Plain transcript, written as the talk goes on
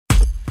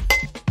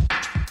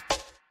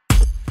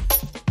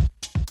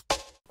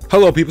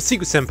Hello people,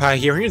 Seku-Senpai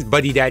here. Here's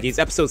Buddy Daddies,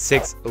 episode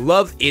 6,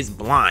 Love is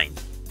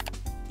Blind.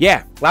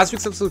 Yeah, last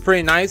week's episode was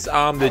pretty nice.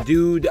 The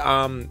dude,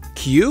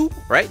 Q,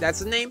 right? That's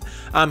his name.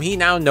 He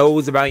now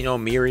knows about, you know,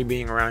 Miri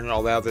being around and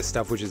all that other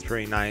stuff, which is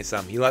pretty nice.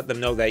 He let them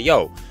know that,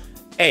 yo,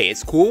 hey,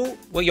 it's cool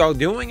what y'all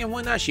doing and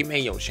whatnot. She may,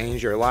 you know,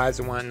 change your lives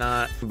and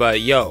whatnot.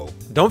 But, yo,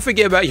 don't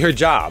forget about your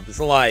job. It's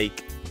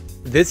like,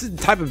 this is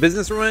the type of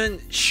business we're in.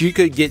 She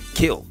could get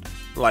killed.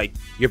 Like,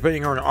 you're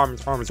putting her in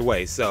harm's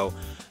way. So,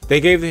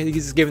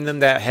 he's giving them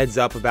that heads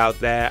up about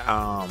that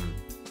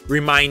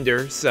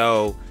reminder.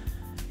 So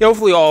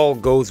hopefully all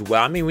goes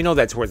well. I mean, we know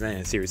that towards the end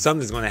of the series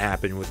something's going to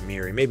happen with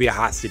Miri, maybe a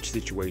hostage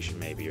situation,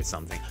 maybe, or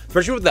something,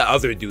 especially with the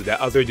other dude. That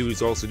other dude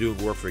is also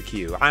doing work for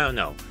Q. I don't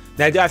know,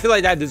 I feel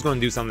like that dude's going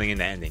to do something in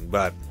the ending,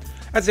 but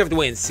I just have to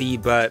wait and see.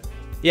 But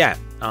yeah,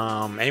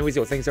 anyways,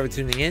 yo, thanks for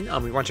tuning in.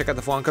 We want to check out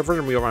the full on cover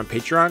and we over on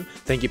Patreon.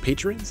 Thank you,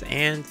 patrons.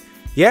 And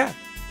yeah,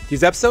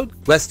 today's episode,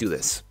 let's do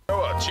this.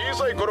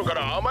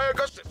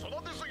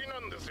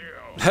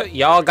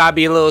 Y'all gotta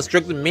be a little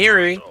strict with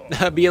Miri.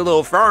 Be a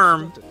little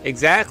firm.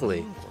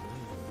 Exactly.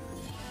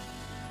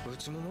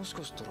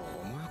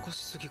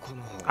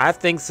 I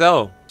think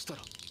so.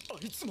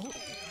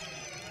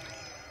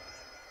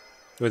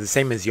 You're the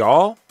same as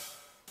y'all?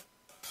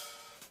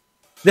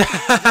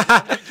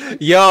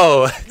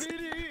 Yo.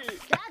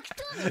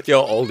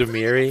 Yo, older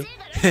Miri.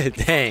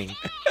 Dang.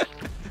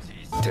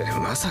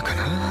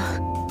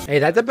 Hey,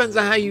 that depends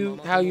on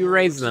how you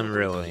raise them,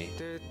 really.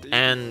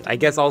 And I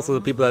guess also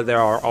the people that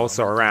are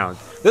also around.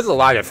 There's a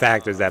lot of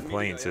factors that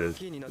play into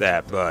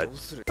that, but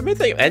I mean,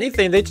 if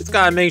anything, they just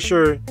gotta make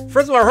sure.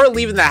 First of all, her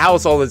leaving the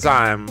house all the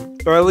time,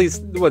 or at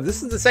least, what,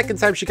 this is the second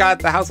time she got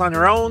the house on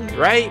her own,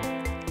 right?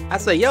 I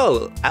say,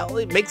 yo,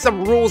 I'll make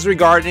some rules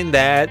regarding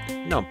that.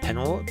 You know,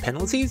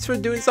 penalties for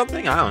doing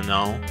something. I don't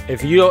know.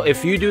 If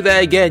you do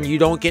that again, you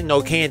don't get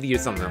no candy or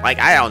something. Like,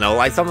 I don't know,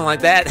 like something like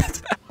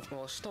that.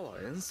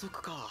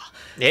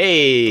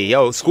 Hey,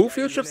 yo, school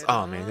field trips?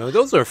 Oh man,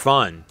 those are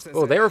fun.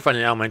 Oh, they were fun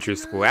in elementary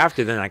school.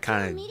 After then, I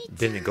kind of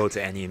didn't go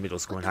to any in middle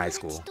school and high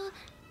school.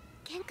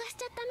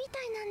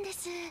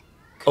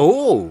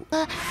 Oh.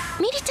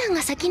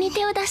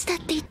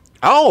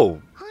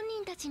 Oh.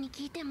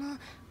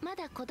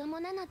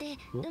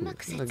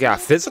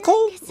 Got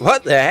physical?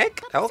 What the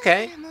heck?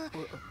 Okay.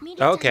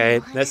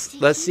 Okay,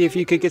 let's see if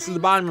you could get to the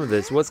bottom of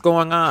this. What's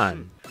going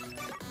on?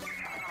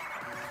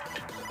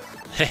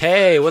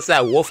 Hey, what's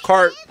that, wolf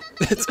cart?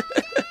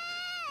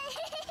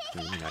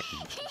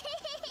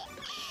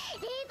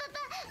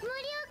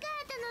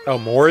 Oh,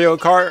 Mario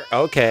Kart?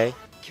 Okay.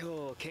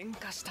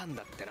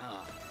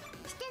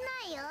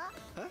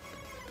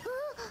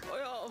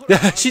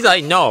 She's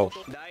like, no.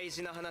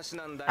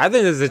 I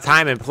think there's a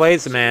time and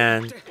place,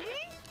 man.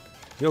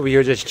 You over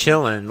here just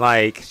chilling,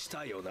 like.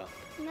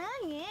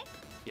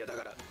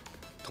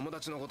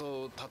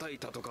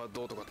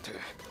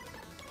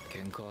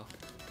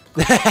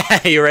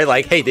 You're right,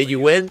 like, hey, did you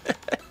win?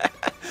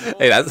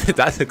 Hey,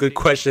 that's a good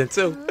question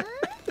too.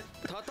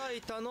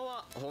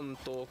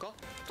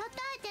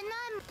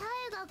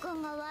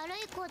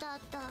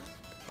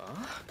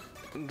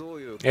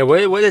 Hey,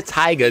 what did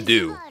Taiga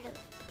do?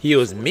 He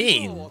was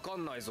mean.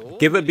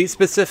 Be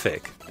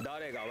specific.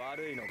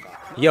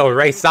 Yo,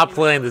 Rei, stop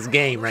playing this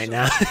game right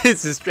now.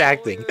 It's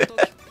distracting.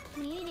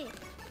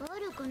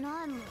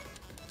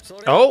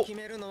 Oh.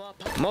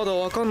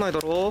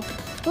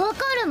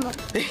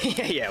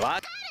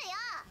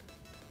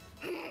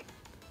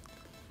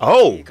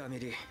 Oh.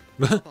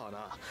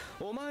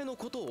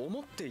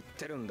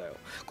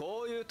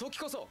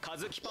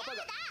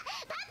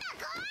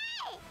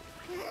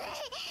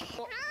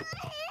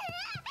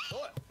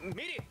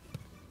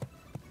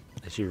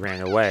 She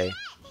ran away.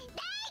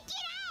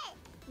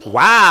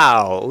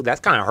 Wow,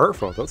 that's kind of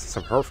hurtful. Those are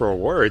some hurtful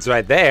words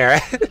right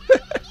there.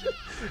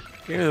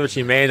 Even though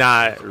she may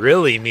not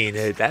really mean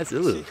it, that's,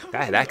 ooh,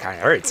 that kind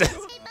of hurts.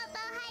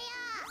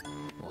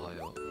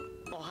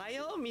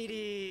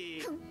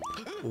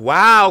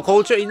 Wow,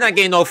 culture, you're not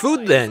getting no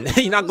food then.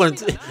 You're not going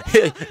to.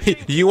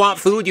 You want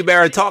food? You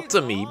better talk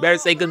to me. You better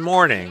say good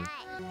morning.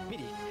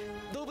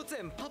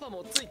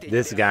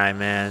 This guy,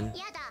 man.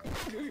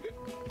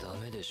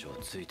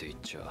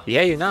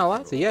 Yeah, you're not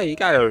allowed to. Yeah, you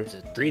gotta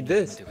read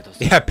this.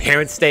 Yeah,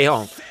 parents stay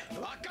home.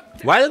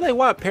 Why do they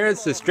want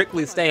parents to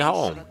strictly stay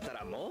home?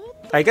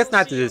 I guess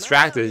not to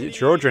distract the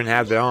children,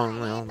 have their own,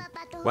 you know,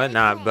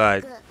 whatnot,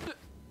 but.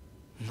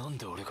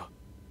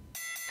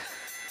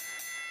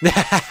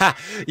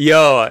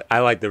 Yo, I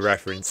like the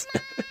reference.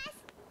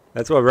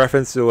 That's what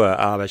reference to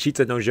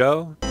Ashita no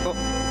Jo.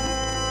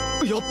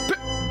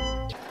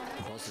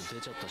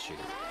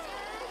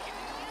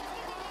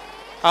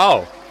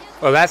 Oh,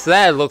 well, that's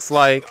that. It looks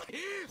like.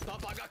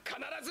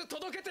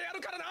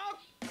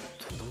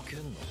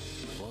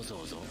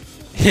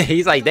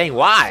 He's like, dang,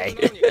 why?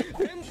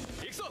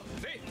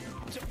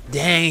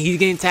 Dang, he's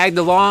getting tagged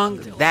along?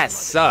 That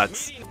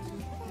sucks.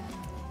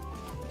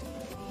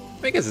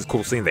 I guess it's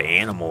cool seeing the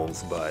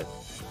animals, but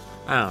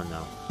I don't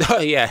know.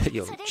 Oh yeah,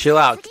 yo, chill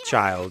out,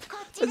 child.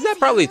 Is that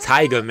probably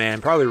Taiga,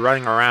 man? Probably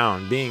running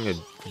around being a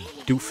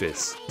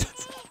doofus.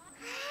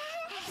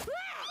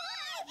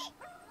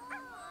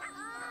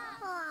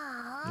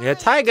 Yeah,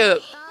 Taiga.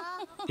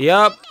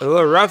 Yup, a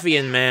little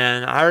ruffian,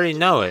 man. I already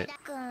know it.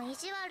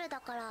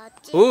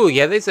 Ooh,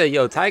 yeah, they said,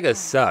 yo, Taiga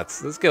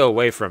sucks. Let's get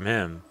away from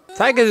him.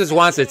 Taiga just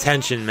wants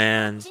attention,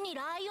 man.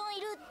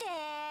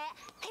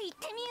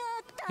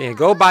 Yeah,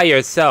 go by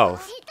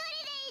yourself.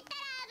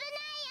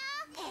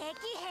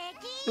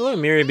 Look at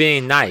Miri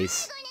being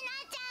nice.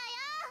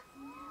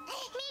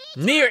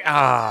 Miri,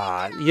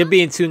 you're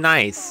being too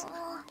nice.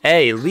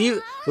 Hey,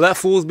 let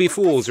fools be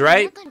fools,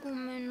 right?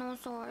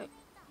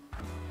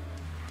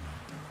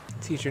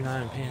 Teacher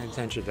not paying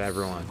attention to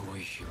everyone.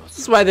 This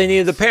is why they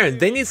needed the parents.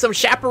 They need some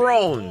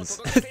chaperones.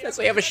 That's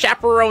why you have a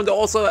chaperone to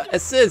also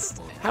assist.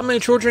 How many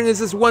children is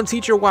this one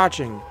teacher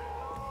watching?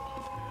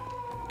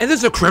 And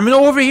there's a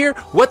criminal over here?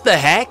 What the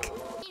heck?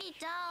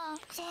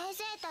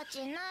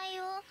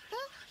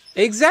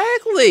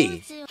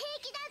 Exactly.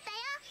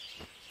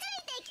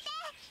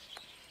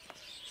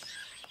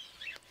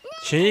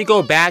 Shouldn't you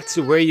go back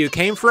to where you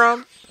came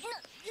from?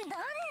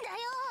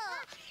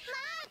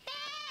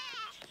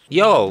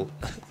 Yo,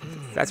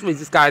 that's what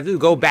this guy do.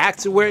 Go back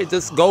to where,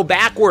 just go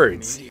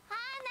backwards.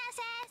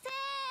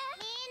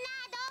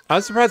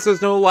 I'm surprised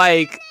there's no,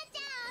 like,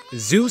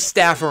 zoo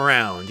staff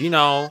around, you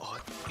know.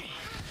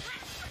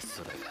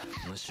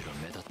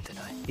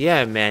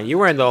 Yeah, man, you're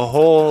wearing the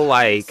whole,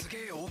 like...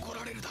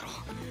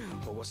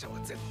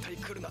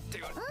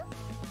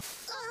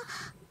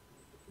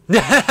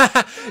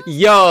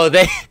 Yo,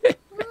 they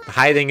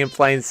hiding in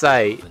plain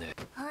sight.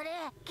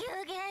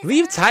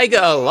 Leave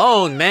Taiga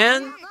alone,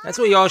 man. That's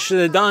what y'all should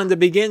have done to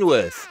begin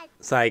with.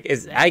 It's like,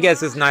 I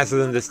guess it's nice of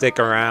them to stick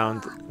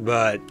around,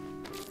 but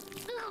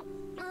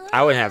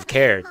I wouldn't have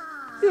cared.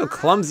 You're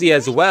clumsy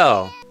as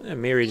well.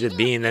 Miri just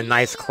being a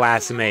nice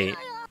classmate.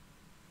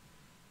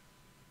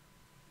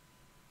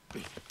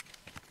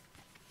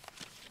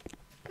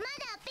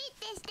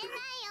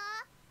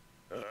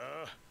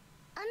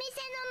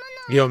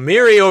 Yo,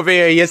 Miri over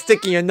here, you're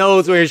sticking your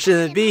nose where it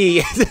shouldn't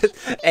be.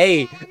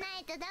 Hey.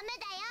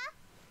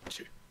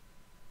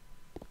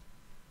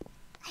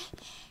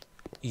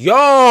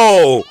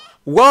 Yo!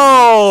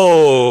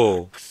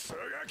 Whoa!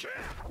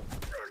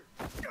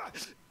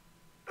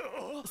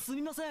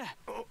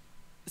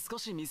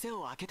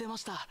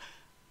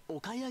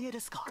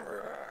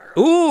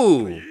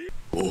 Ooh!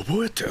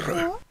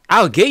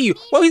 I'll get you.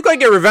 Well, he's gonna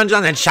get revenge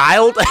on a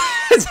child?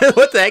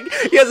 What the heck?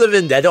 He has a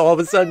vendetta all of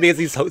a sudden because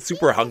he's so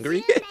super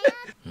hungry?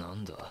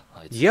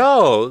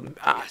 Yo!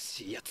 A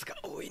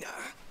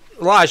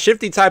lot of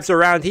shifty types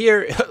around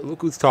here.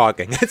 Look who's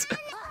talking.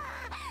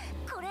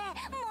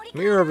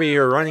 Miri over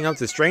here running up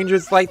to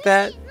strangers like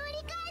that?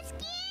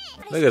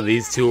 Look at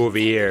these two over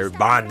here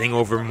bonding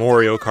over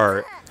Mario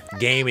Kart.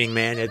 Gaming,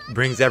 man, it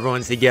brings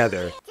everyone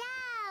together.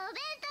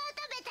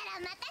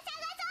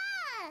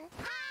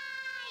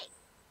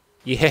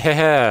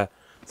 Yeah.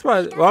 That's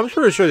why, well, I'm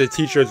pretty sure the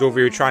teacher is over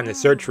here trying to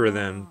search for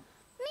them.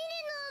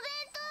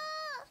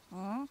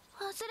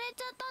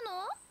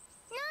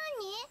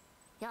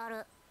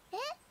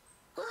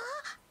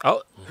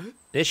 Oh,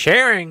 they're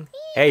sharing.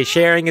 Hey,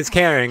 sharing is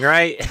caring,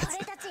 right?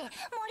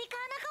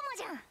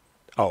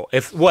 Oh,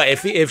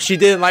 if she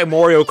didn't like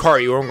Mario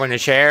Kart, you weren't going to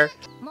share?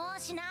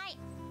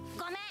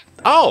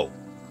 Oh,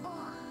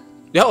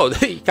 yo,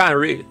 he kind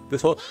of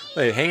this whole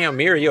hang out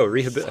Miri, yo,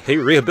 he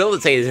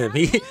rehabilitated him.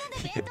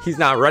 He's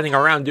not running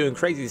around doing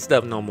crazy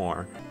stuff no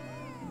more.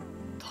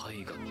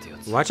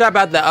 Watch out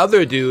about the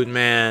other dude,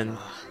 man.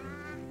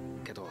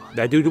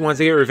 That dude who wants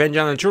to get revenge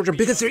on the children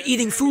because they're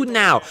eating food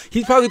now.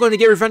 He's probably going to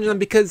get revenge on them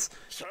because,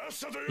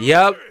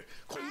 yep,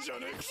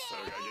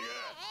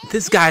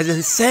 this guy's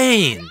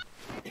insane.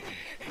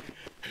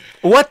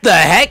 What the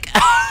heck?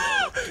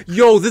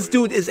 Yo, this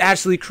dude is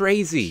actually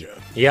crazy.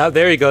 Yeah,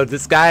 there you go.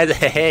 This guy,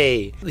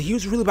 hey. He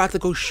was really about to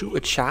go shoot a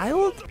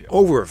child?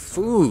 Over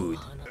food.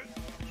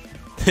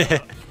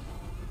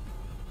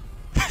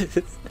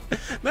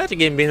 Imagine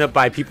getting beaten up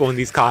by people in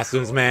these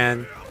costumes,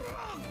 man.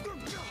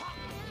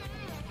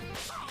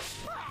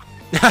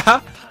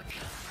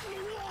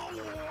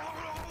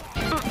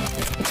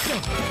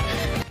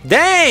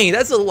 Dang,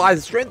 that's a lot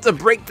of strength to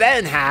break that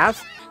in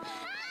half.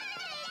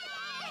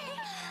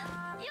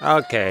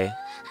 Okay.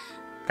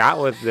 Got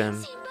with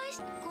them.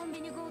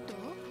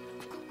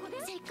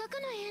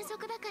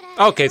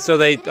 Okay, so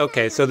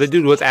the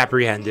dude was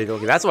apprehended.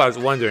 Okay, that's what I was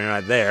wondering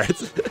right there.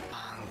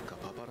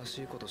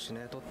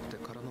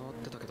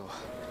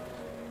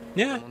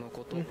 Yeah.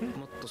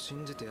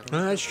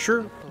 That's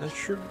true. That's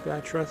true.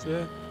 Gotta trust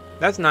it.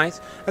 That's nice.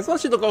 That's why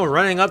she's going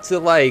running up to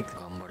like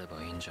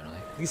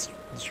these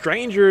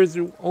strangers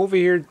over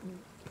here,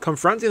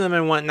 confronting them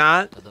and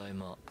whatnot.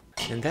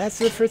 And that's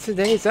it for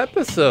today's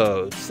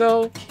episode.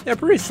 So yeah,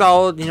 pretty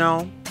solid, you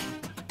know.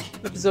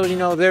 Episode, you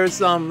know, there's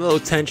some little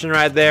tension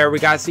right there. We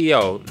got to see,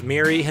 yo,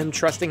 Miri, him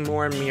trusting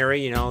more in Miri,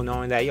 you know,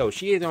 knowing that, yo,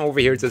 she isn't over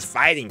here just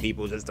fighting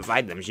people just to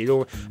fight them. She's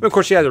over, of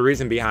course, she has a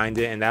reason behind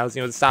it, and that was,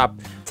 you know, to stop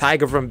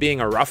Taiga from being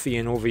a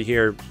ruffian over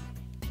here.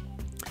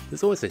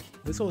 There's always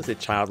a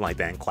child like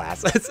that in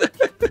class.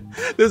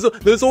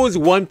 there's always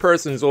one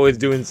person who's always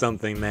doing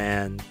something,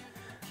 man.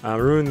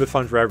 Ruined the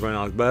fun for everyone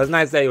else. But it's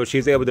nice that she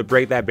was able to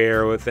break that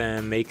barrier with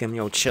him, make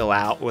him chill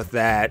out with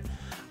that,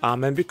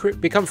 and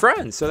become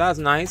friends. So that's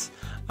nice.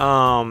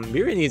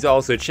 Miri needs to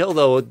also chill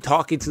though,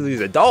 talking to these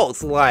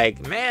adults.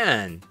 Like,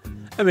 man,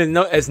 I mean,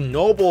 it's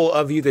noble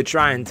of you to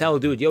try and tell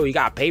dude, yo, you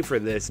gotta pay for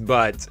this,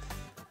 but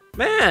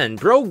man,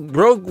 bro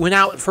went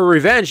out for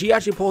revenge. He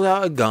actually pulled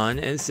out a gun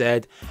and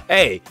said,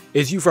 hey,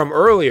 it's you from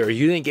earlier.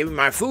 You didn't give me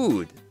my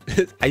food.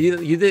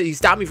 you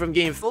stopped me from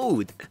getting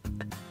food.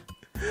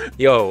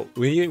 Yo,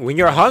 when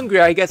you're hungry,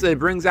 I guess it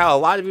brings out a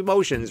lot of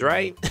emotions,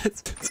 right?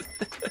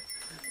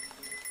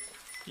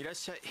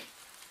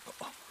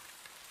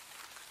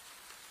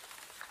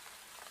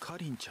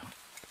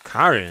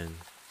 Karin.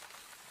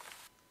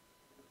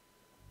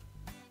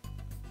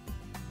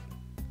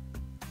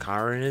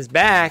 Karin is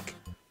back.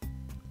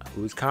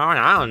 Who's Karin?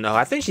 I don't know.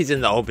 I think she's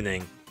in the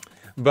opening.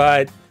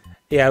 But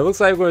yeah, it looks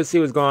like we're going to see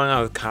what's going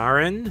on with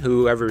Karin,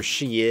 whoever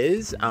she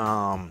is.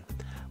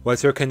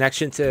 What's her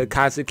connection to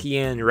Kazuki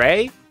and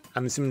Rei?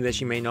 I'm assuming that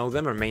she may know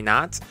them or may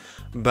not.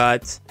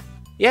 But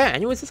yeah,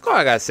 anyways, that's all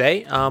I got to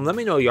say. Let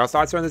me know your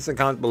thoughts on this in the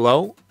comments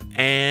below.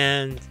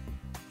 And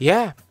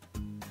yeah,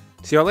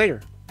 see y'all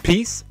later.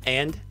 Peace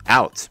and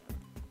out.